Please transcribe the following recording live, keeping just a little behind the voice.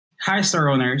Hi store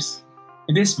owners!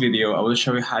 In this video, I will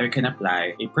show you how you can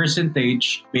apply a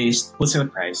percentage-based wholesale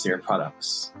price to your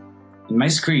products. In my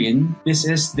screen, this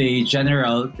is the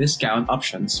general discount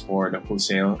options for the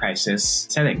wholesale prices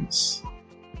settings.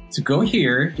 To go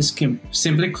here, just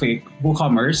simply click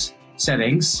WooCommerce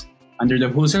Settings under the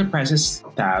Wholesale Prices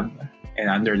tab and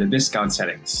under the Discount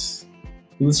Settings.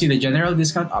 You will see the general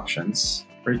discount options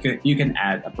where you can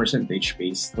add a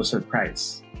percentage-based wholesale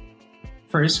price.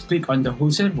 First, click on the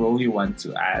wholesale row you want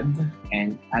to add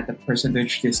and add a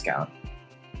percentage discount.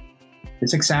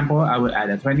 This example, I will add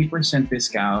a 20%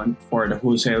 discount for the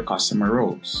wholesale customer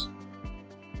rows.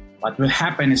 What will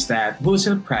happen is that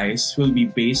wholesale price will be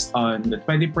based on the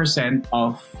 20%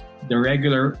 of the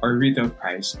regular or retail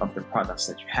price of the products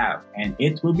that you have, and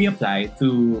it will be applied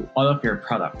to all of your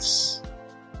products.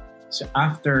 So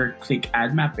after click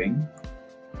Add Mapping,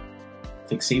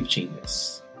 click Save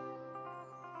Changes.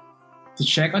 To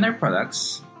check on our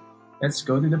products, let's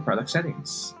go to the product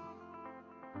settings.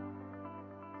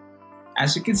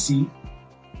 As you can see,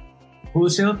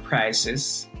 wholesale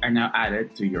prices are now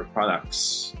added to your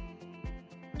products.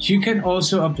 You can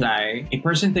also apply a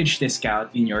percentage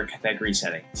discount in your category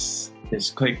settings.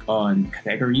 Just click on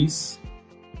Categories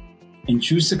and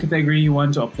choose the category you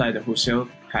want to apply the wholesale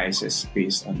prices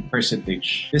based on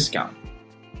percentage discount.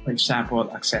 For example,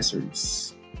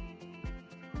 accessories.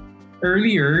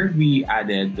 Earlier, we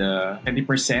added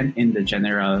 20% in the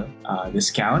general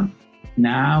discount.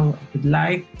 Now, I would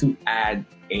like to add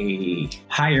a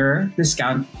higher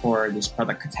discount for this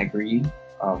product category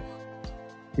of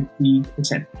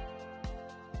 50%.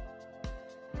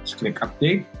 Let's click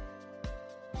Update.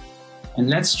 And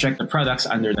let's check the products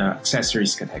under the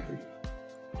accessories category.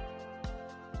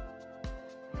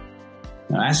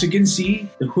 Now, as you can see,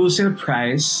 the wholesale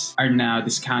price are now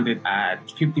discounted at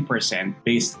 50%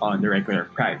 based on the regular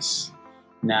price.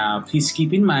 Now, please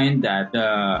keep in mind that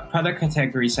the product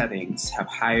category settings have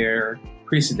higher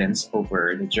precedence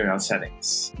over the general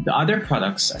settings. The other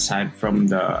products, aside from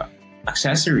the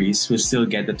accessories, will still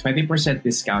get the 20%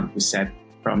 discount we set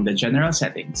from the general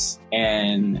settings,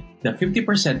 and the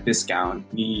 50% discount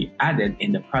we added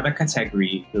in the product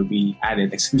category will be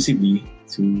added exclusively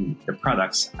to the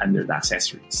products under the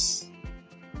accessories.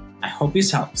 I hope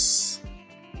this helps.